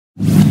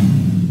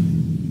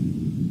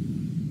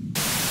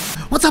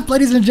What's up,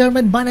 ladies and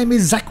gentlemen? My name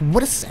is Zach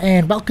Wattis,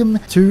 and welcome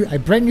to a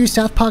brand new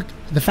South Park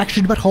The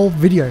Faction Butthole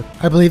video.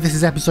 I believe this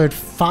is episode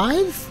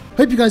 5.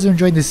 Hope you guys are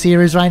enjoying this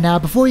series right now.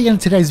 Before we get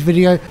into today's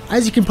video,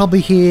 as you can probably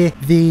hear,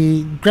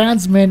 the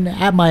groundsman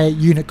at my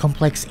unit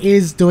complex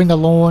is doing the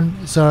lawn,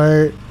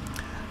 so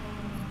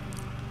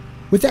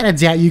without a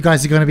doubt you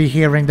guys are going to be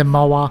hearing the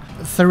mower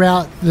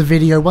throughout the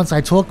video once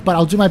I talk, but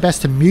I'll do my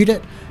best to mute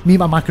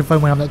my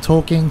microphone when I'm not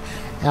talking,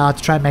 to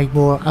try and make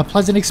more a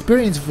pleasant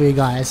experience for you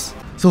guys.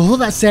 So with all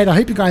that said, I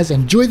hope you guys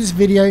enjoy this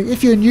video.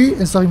 If you're new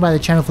and stopping by the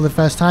channel for the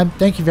first time,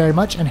 thank you very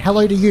much, and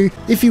hello to you.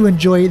 If you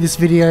enjoy this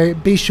video,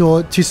 be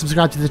sure to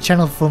subscribe to the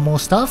channel for more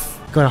stuff.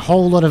 Got a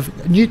whole lot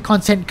of new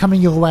content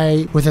coming your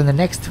way within the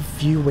next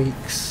few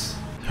weeks.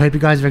 Hope you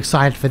guys are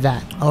excited for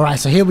that. Alright,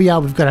 so here we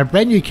are. We've got a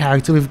brand new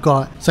character.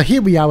 So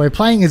here we are. We're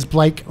playing as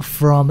Blake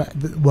from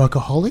the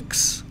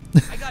Workaholics.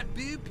 I got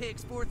boob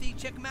pics, 4th.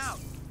 Check them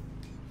out.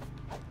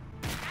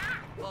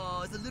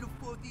 Oh, it's a little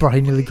 4th. Bro,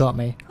 he nearly got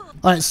me.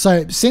 Alright,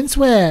 so since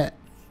we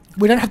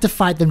don't have to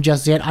fight them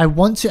just yet, I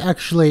want to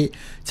actually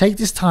take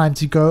this time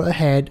to go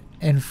ahead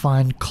and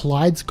find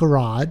Clyde's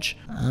garage.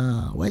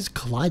 Where's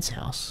Clyde's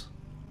house?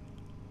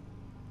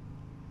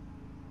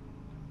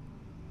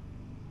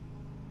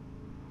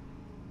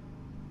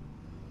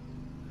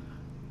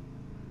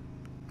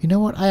 You know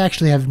what? I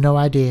actually have no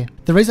idea.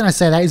 The reason I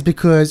say that is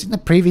because in the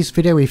previous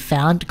video we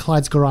found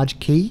Clyde's garage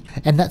key,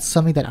 and that's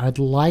something that I'd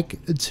like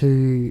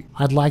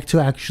to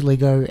actually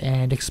go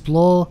and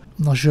explore.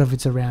 I'm not sure if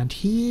it's around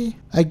here.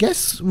 I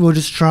guess we'll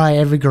just try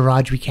every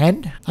garage we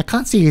can. I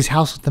can't see his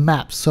house with the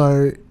map,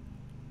 so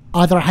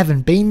either I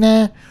haven't been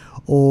there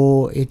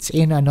or it's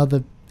in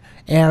another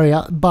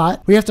area,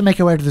 but we have to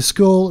make our way to the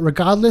school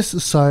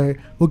regardless, so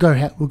we'll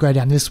go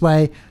down this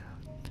way.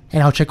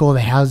 And I'll check all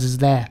the houses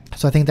there.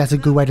 So I think that's a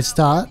good way to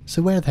start.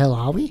 So where the hell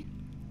are we?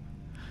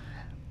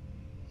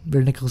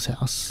 We're Nichols'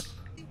 house.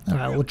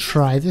 Alright, we'll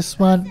try this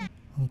one.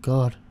 Oh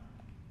god.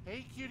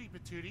 Hey cutie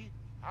patootie,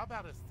 how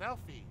about a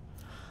selfie?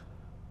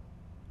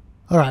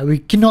 Alright, we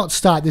cannot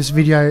start this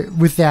video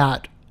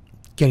without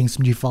getting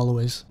some new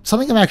followers.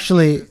 Something I'm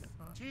actually...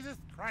 Jesus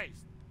Christ.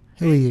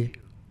 Who are you?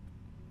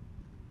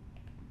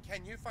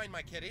 Can you find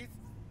my kitties?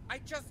 I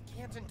just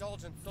can't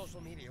indulge in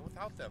social media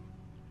without them.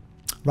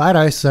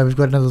 Righto, so we've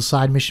got another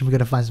side mission. We've got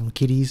to find some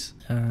kitties.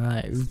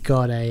 Alright, we've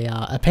got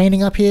a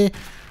painting up here.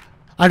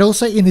 I'd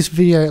also in this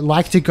video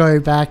like to go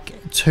back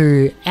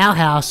to our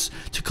house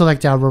to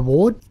collect our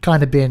reward.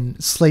 Kind of been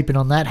sleeping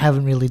on that,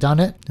 haven't really done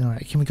it.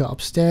 Alright, can we go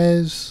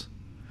upstairs?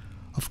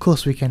 Of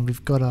course we can.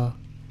 We've got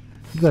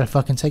to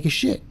fucking take a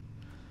shit.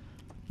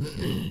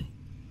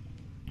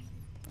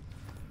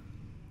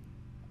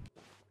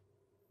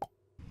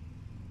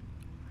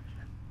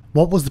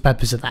 What was the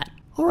purpose of that?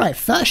 Alright,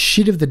 first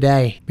shit of the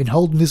day. Been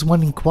holding this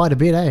one in quite a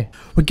bit, eh?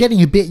 We're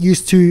getting a bit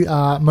used to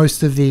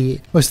most of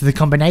the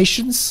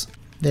combinations.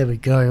 There we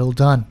go, all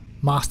done.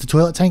 Master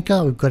toilet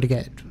tanker, we've got to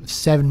get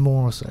 7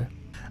 more or so.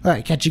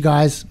 Alright, catch you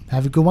guys.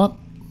 Have a good one.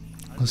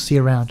 I'll see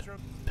you around.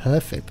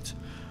 Perfect.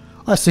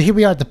 Alright, so here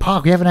we are at the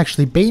park. We haven't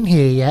actually been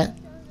here yet.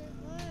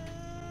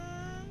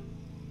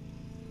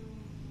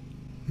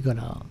 We got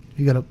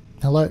a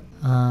hello.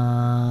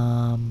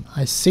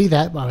 I see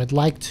that, but I would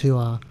like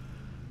to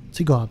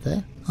go up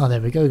there. Oh,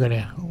 there we go. We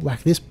gotta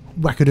whack this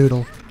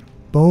wackadoodle.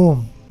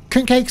 Boom.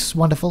 Coon cakes.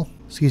 Wonderful.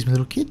 Excuse me,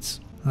 little kids.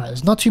 Alright,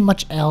 there's not too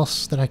much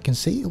else that I can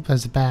see. Oh,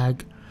 there's a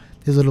bag.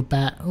 There's a little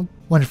bat. Oh,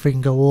 wonder if we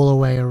can go all the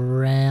way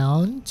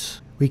around.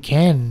 We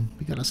can.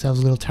 We got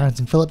ourselves a little Terrence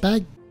and Phillip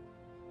bag.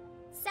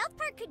 South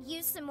Park could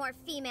use some more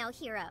female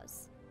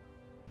heroes.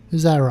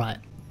 Is that right?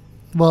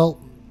 Well,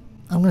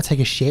 I'm gonna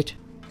take a shit.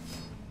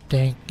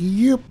 Thank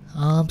you.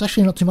 There's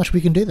actually not too much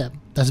we can do there.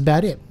 That's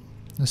about it.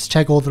 Let's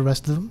check all the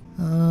rest of them.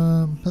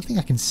 Nothing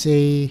I can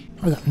see.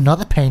 Oh, I got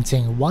another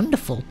painting.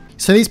 Wonderful.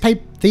 So these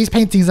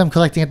paintings I'm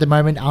collecting at the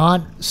moment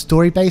aren't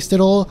story based at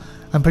all.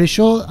 I'm pretty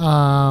sure.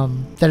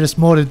 They're just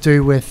more to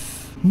do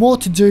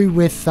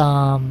with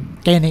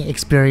gaining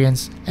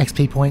experience,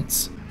 XP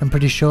points. I'm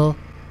pretty sure.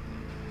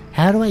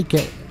 How do I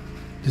get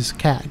this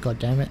cat? God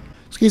damn it.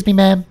 Excuse me,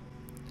 ma'am.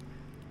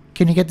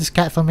 Can you get this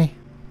cat for me?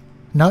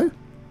 No? Ew.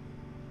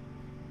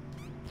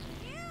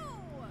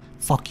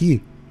 Fuck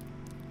you.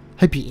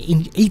 Hope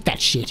you eat that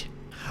shit.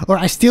 Or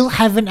I still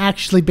haven't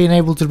actually been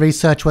able to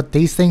research what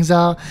these things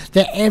are.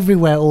 They're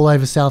everywhere all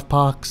over South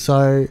Park,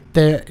 so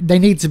they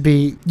need to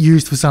be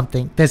used for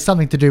something. There's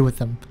something to do with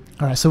them.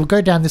 Alright, so we'll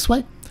go down this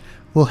way.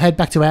 We'll head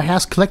back to our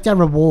house, collect our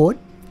reward.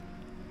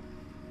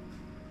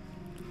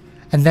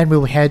 And then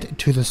we'll head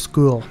to the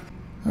school.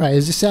 Alright,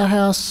 is this our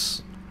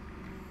house?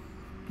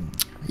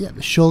 Yeah,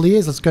 it surely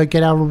is. Let's go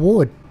get our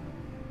reward.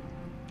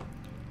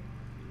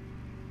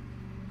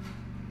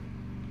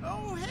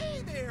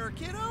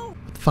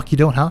 Fuck you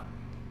doing, huh?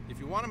 If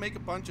you want to make a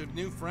bunch of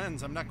new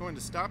friends, I'm not going to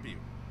stop you.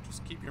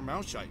 Just keep your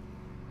mouth shut.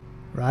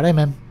 Righto,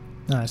 man.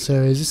 Alright, so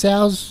is this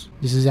ours?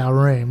 This is our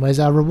room. Where's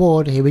our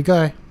reward? Here we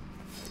go.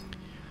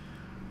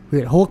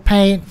 We got Hawk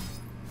Paint,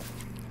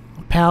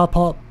 Power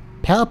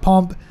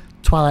Pump,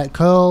 Twilight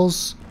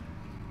Curls.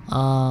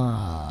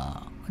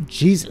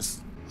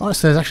 Jesus. Oh,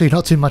 so there's actually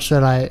not too much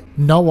that I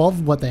know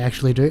of what they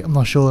actually do. I'm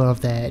not sure of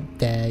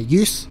their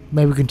use.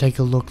 Maybe we can take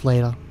a look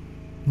later,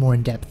 more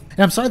in depth. And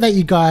I'm sorry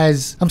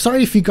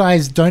if you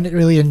guys don't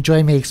really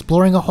enjoy me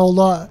exploring a whole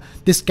lot.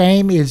 This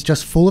game is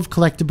just full of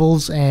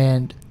collectibles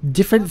and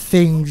different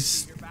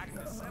things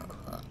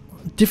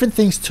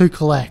to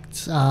collect.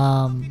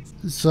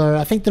 So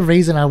I think the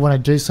reason I want to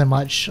do so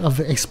much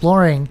of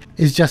exploring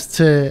is just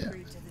to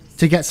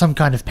get some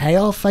kind of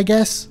payoff, I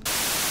guess.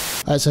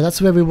 Alright, so that's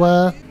where we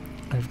were.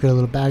 I've got a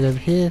little bag over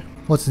here.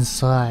 What's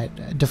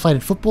inside?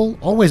 Deflated football?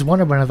 Always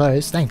wanted one of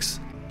those, thanks.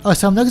 Oh,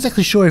 so I'm not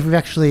exactly sure if we've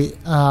actually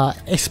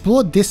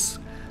explored this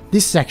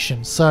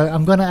section. So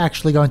I'm gonna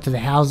actually go into the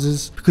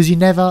houses because you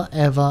never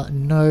ever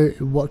know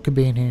what could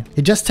be in here.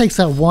 It just takes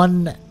that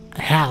one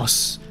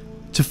house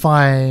to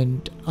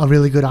find a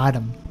really good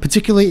item.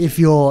 Particularly if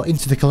you're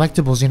into the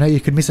collectibles, you know, you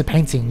could miss a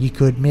painting, you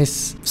could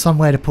miss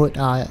somewhere to put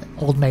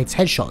old mates'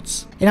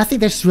 headshots. And I think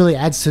this really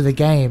adds to the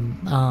game,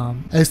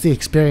 as the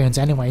experience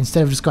anyway.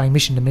 Instead of just going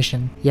mission to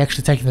mission, you're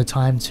actually taking the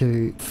time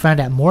to find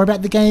out more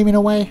about the game in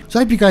a way. So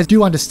I hope you guys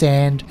do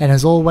understand, and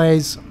as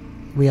always,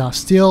 we are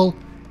still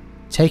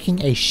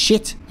taking a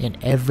shit in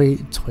every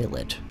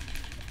toilet.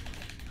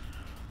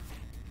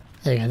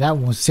 There you go, that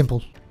one was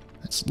simple.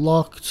 It's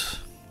locked.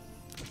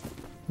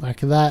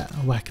 Whack that,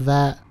 whack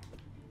that,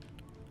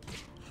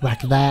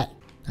 whack that.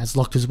 That's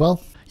locked as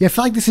well. Yeah, I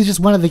feel like this is just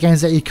one of the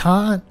games that you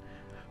can't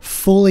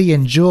fully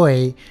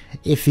enjoy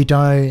if you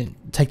don't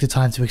take the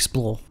time to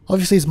explore.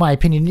 Obviously, it's my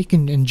opinion, you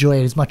can enjoy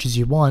it as much as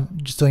you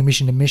want, just doing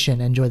mission to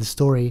mission, enjoy the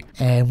story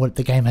and what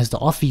the game has to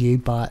offer you,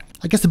 but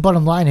I guess the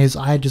bottom line is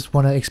I just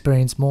want to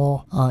experience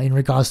more in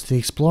regards to the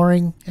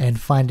exploring and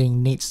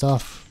finding neat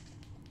stuff.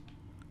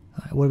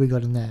 Alright, what do we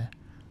got in there?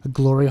 A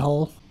glory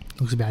hole?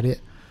 Looks about it.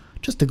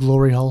 Just a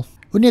glory hole.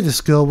 We're near the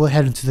school, we're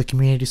heading to the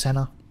community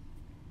centre.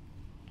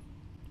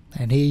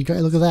 And here you go,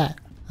 look at that.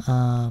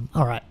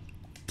 Alright,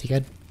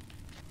 dickhead.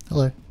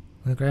 Hello, I'm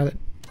gonna grab it.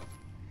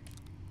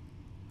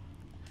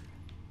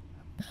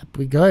 Up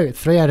we go,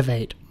 3 out of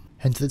 8.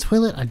 Head to the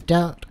toilet, I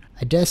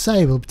dare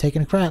say we'll be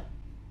taking a crap.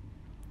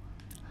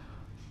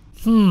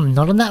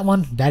 Not on that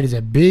one. That is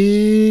a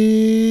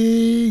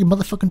big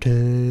motherfucking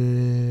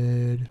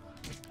turd.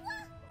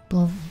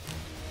 Boom.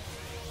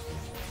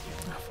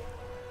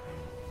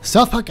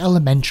 South Park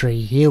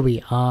Elementary, here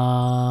we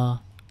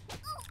are.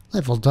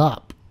 Leveled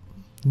up.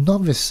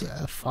 Novice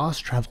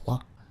fast traveler.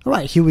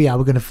 Alright, here we are.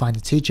 We're going to find the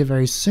teacher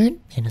very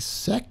soon. In a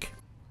sec.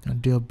 Gonna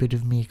do a bit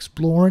of me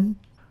exploring.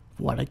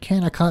 What I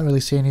can. I can't really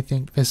see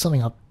anything. There's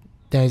something up.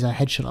 There's a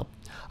headshot up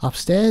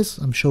upstairs.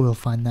 I'm sure we'll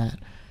find that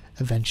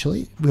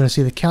eventually. We're going to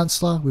see the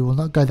counselor. We will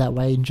not go that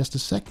way in just a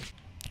sec.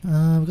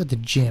 We've got the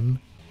gym.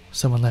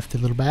 Someone left a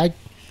little bag.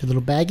 A little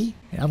baggie.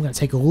 And I'm going to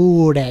take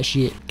all that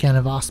shit.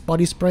 Canvas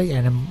body spray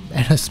and a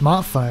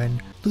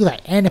smartphone. Look at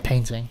that. And a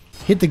painting.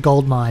 Hit the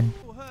gold mine.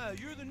 Oh, hi,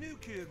 you're the new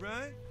kid,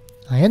 right?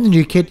 I am the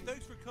new kid.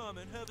 Thanks for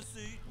coming. Have a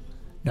seat.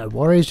 No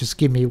worries. Just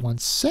give me 1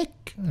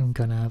 sec. I'm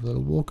going to have a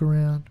little walk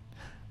around.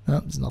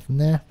 Oh, there's nothing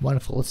there.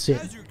 Wonderful. Let's sit.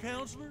 As your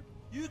counselor,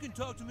 you can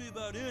talk to me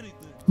about anything.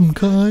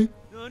 Okay.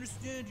 I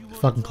understand you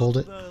want Fucking to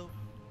called talk it. about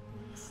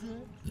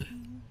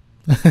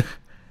sex.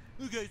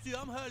 Okay, see,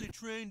 I'm highly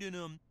trained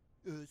in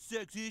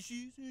sex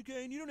issues.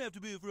 Okay, and you don't have to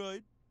be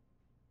afraid.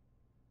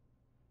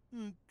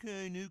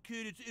 Okay, new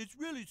kid, it's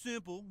really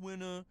simple.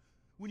 When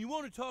you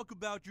want to talk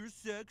about your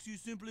sex, you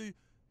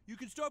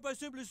can start by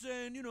simply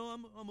saying, you know,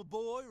 I'm a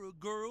boy or a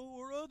girl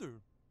or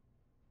other.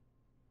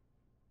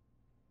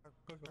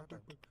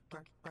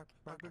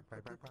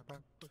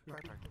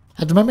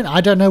 At the moment, I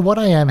don't know what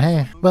I am,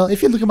 hey. Well,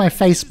 if you look at my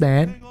face,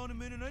 man. Hang on a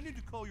minute, I need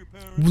to call your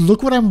parents.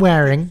 Look what I'm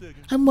wearing.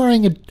 I'm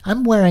wearing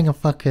a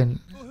fucking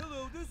Oh,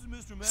 hello, this is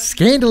Mr. Matthews.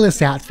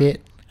 scandalous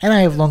outfit. And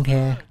I have long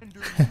hair.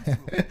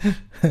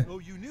 Oh,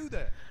 you knew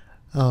that.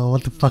 Oh,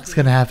 what the fuck's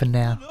gonna happen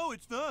now? No,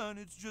 it's not.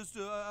 It's just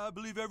I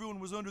believe everyone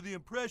was under the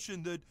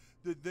impression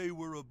that they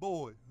were a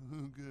boy.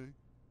 Okay.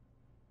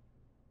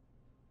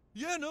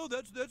 Yeah, no,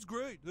 that's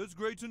great. That's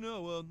great to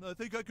know. I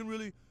think I can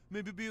really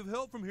maybe be of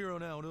help from here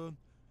on out.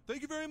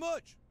 Thank you very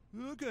much.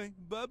 Okay,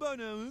 bye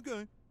now.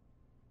 Okay.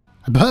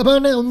 Bye bye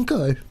now,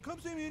 okay. Come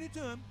see me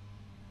anytime.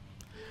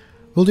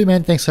 Will do,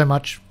 man. Thanks so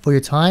much for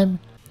your time.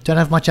 Don't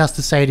have much else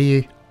to say to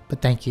you,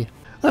 but thank you.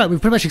 Alright,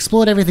 we've pretty much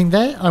explored everything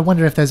there. I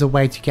wonder if there's a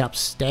way to get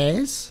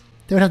upstairs.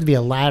 There would have to be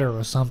a ladder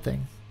or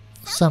something.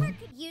 South Park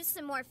could use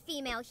some more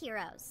female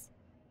heroes.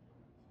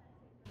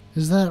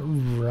 Is that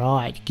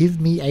right? Give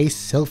me a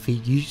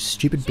selfie, you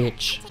stupid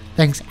bitch.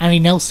 Thanks, Annie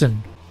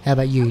Nelson. How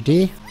about you,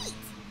 dear?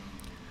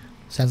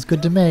 Sounds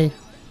good to me.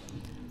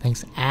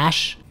 Thanks,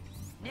 Ash.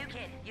 New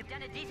kid, you've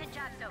done a decent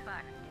job so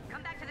far.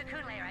 Come back to the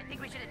Coon layer. I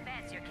think we should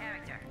advance your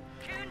character.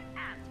 Coon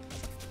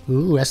out.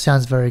 Ooh, that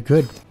sounds very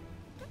good.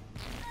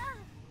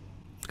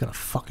 It's gonna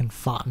fucking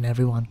fart on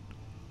everyone.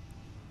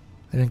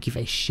 I don't give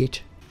a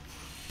shit.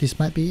 This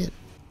might be it.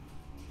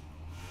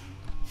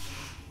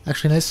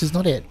 Actually, no, this is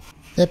not it.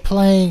 They're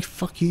playing.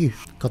 Fuck you.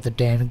 God, the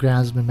damn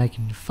ground's been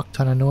making a fuck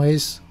ton of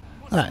noise.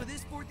 Alright.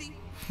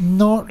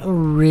 Not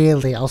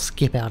really. I'll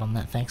skip out on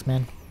that. Thanks,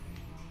 man.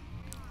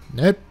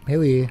 Nope. Here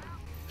we are.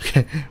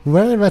 Okay,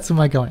 whereabouts am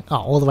I going? Oh,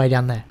 all the way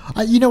down there.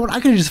 You know what? I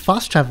could have just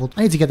fast traveled.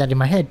 I need to get that in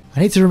my head. I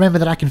need to remember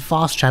that I can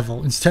fast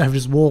travel instead of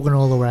just walking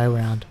all the way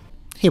around.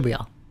 Here we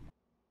are.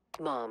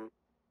 Mom,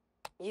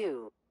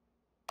 you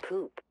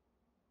poop.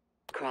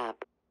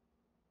 Crap.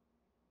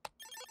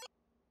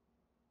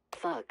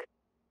 Fuck.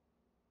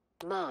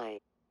 My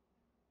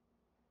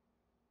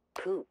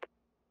poop.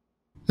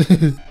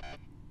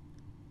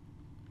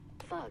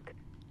 Fuck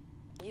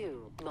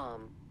you,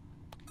 Mom.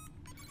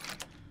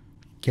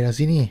 Get us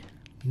in here.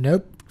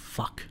 Nope.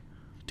 Fuck.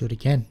 Do it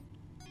again.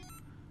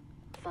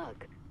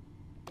 Fuck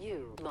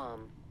you,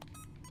 Mom.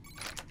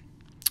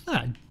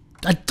 God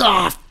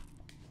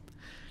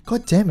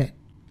damn it.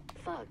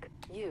 Fuck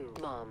you,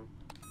 Mom.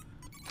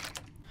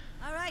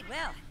 All right,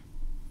 well,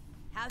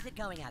 how's it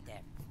going out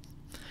there?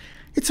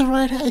 It's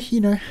alright,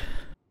 you know.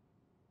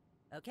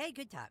 Okay,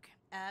 good talk.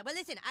 Well,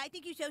 listen, I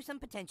think you show some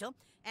potential,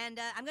 and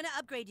I'm gonna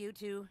upgrade you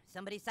to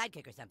somebody's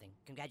sidekick or something.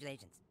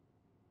 Congratulations.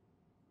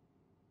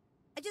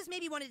 I just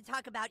maybe wanted to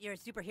talk about your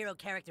superhero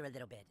character a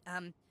little bit.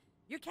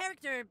 Your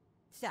character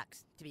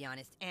sucks, to be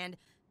honest, and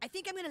I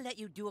think I'm gonna let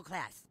you dual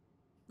class.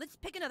 Let's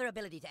pick another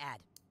ability to add.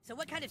 So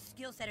what kind of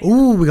skill set are you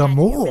Ooh, we got add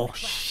to your more. repertoire?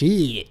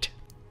 Shit.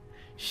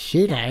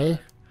 Shit, eh?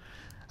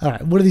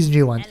 Alright, what are these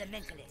new ones?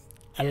 Elementalist.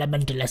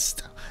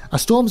 Elementalist. A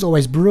storm's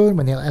always brewing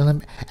when the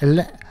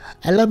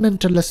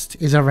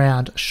Elementalist is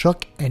around.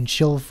 Shock and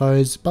chill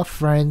foes, buff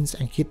friends,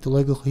 and keep the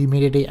local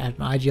humidity at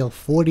an ideal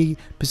 40%.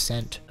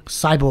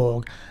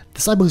 Cyborg. The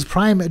Cyborg's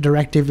prime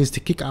directive is to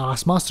kick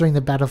ass, mastering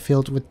the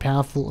battlefield with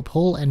powerful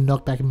pull and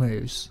knockback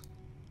moves.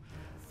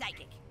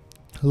 Psychic.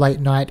 Late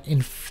night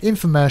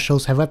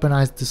infomercials have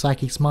weaponized the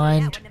psychic's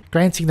mind,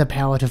 granting the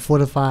power to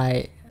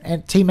fortify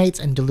teammates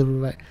and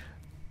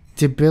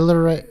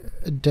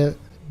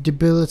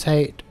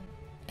debilitate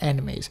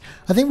enemies.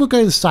 I think we'll go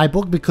to the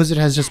Cyborg because it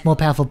has just more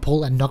powerful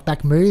pull and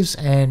knockback moves,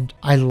 and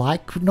I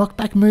like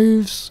knockback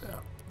moves,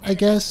 I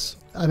guess.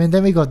 I mean,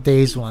 then we got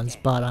these ones,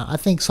 but I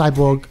think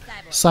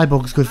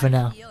Cyborg's good for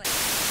now.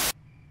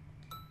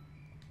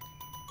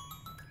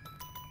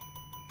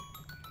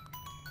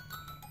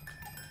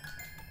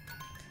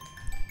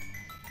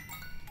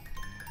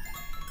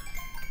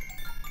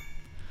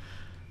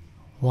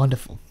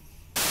 Wonderful.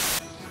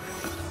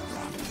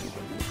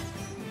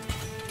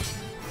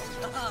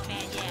 Oh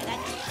man, yeah,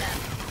 that's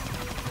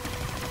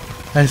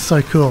stuff. That's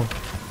so cool.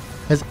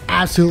 That's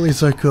absolutely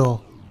so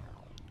cool.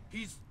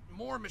 He's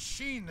more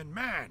machine than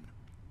man.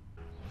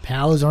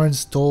 Powers are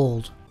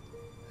installed.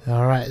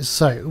 Alright,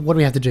 so what do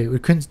we have to do? We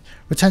can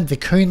return to the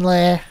Coon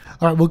Lair.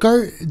 Alright, we'll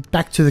go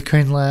back to the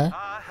Coon Lair.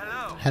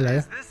 Hello. Hello.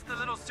 Is this the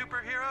little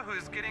superhero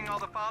who's getting all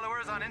the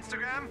followers on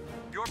Instagram?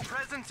 Your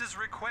presence is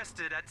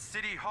requested at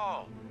City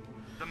Hall.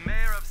 The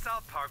mayor of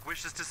South Park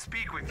wishes to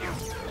speak with you.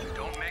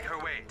 Don't make her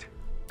wait.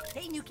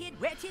 Hey, new kid,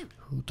 where to?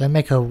 Don't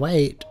make her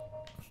wait.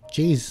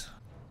 Jeez.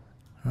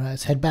 Alright,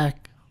 let's head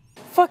back.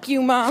 Fuck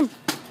you, Mom.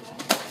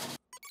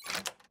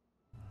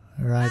 Ah,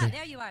 Alrighty.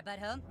 there you are,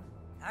 butthole.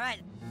 All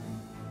right.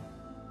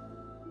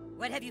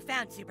 What have you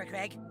found, Super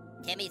Craig?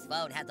 Timmy's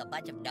phone has a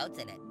bunch of notes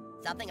in it.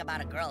 Something about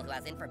a girl who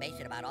has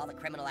information about all the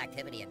criminal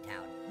activity in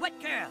town. What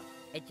girl?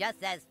 It just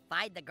says,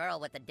 find the girl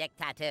with the dick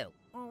tattoo.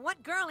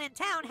 What girl in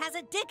town has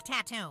a dick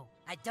tattoo?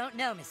 I don't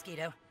know,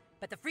 Mosquito,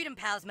 but the Freedom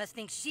Pals must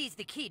think she's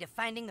the key to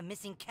finding the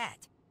missing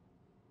cat.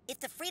 If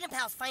the Freedom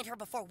Pals find her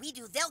before we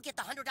do, they'll get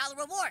the $100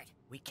 reward.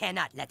 We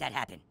cannot let that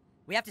happen.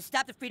 We have to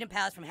stop the Freedom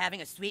Pals from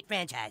having a sweet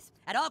franchise,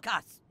 at all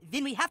costs.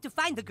 Then we have to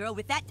find the girl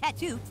with that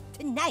tattoo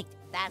tonight.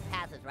 Fast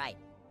Pass is right.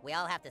 We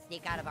all have to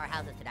sneak out of our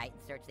houses tonight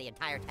and search the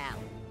entire town.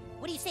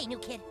 What do you say, new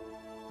kid?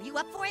 Are you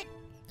up for it?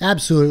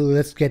 Absolutely,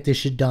 let's get this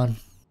shit done.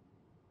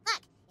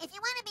 Look, if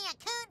you want to be a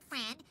coon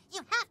friend,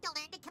 you have to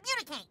learn to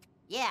communicate.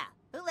 Yeah,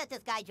 who let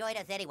this guy join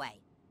us anyway?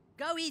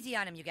 Go easy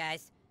on him, you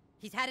guys.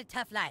 He's had a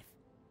tough life.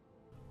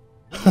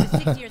 When he was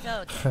 6 years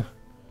old,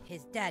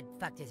 his dad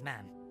fucked his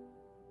mom.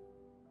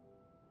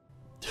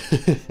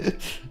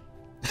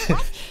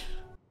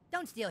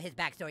 Don't steal his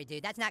backstory,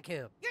 dude. That's not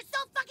cool. You're so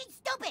fucking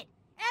stupid!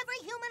 Every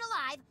human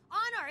alive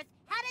on Earth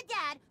had a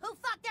dad who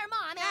fucked their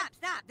mom and—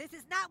 Stop! This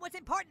is not what's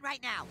important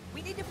right now.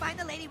 We need to find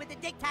the lady with the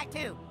dick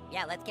tattoo.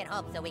 Yeah, let's get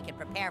home so we can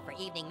prepare for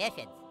evening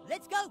missions.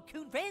 Let's go,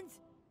 coon friends.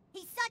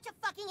 He's such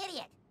a fucking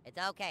idiot! It's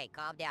okay,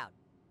 calm down.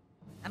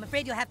 I'm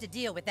afraid you'll have to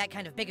deal with that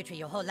kind of bigotry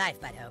your whole life,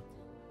 Butthole.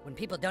 When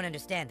people don't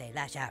understand, they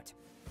lash out.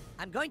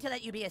 I'm going to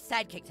let you be a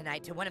sidekick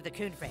tonight to one of the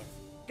coon friends.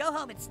 Go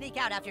home and sneak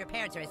out after your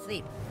parents are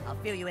asleep. I'll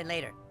fill you in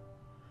later.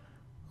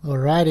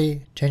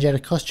 Alrighty, change out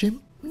of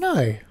costume?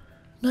 No.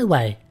 No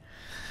way.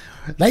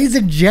 Ladies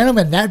and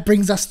gentlemen, that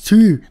brings us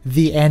to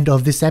the end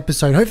of this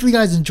episode. Hopefully you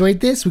guys enjoyed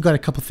this. We got a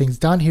couple things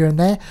done here and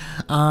there.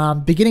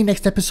 Beginning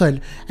next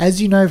episode,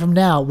 as you know from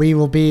now, we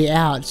will be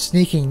out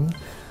sneaking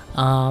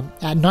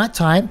at night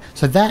time,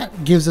 so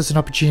that gives us an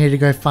opportunity to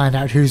go find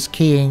out who's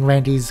keying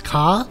Randy's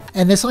car.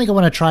 And there's something I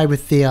want to try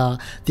with the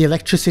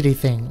electricity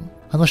thing.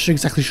 I'm not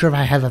exactly sure if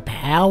I have a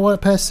power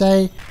per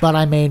se, but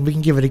I mean, we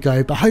can give it a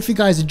go. But hopefully you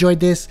guys enjoyed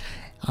this.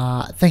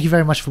 Thank you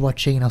very much for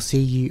watching, and I'll see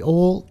you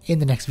all in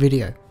the next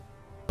video.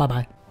 Bye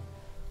bye.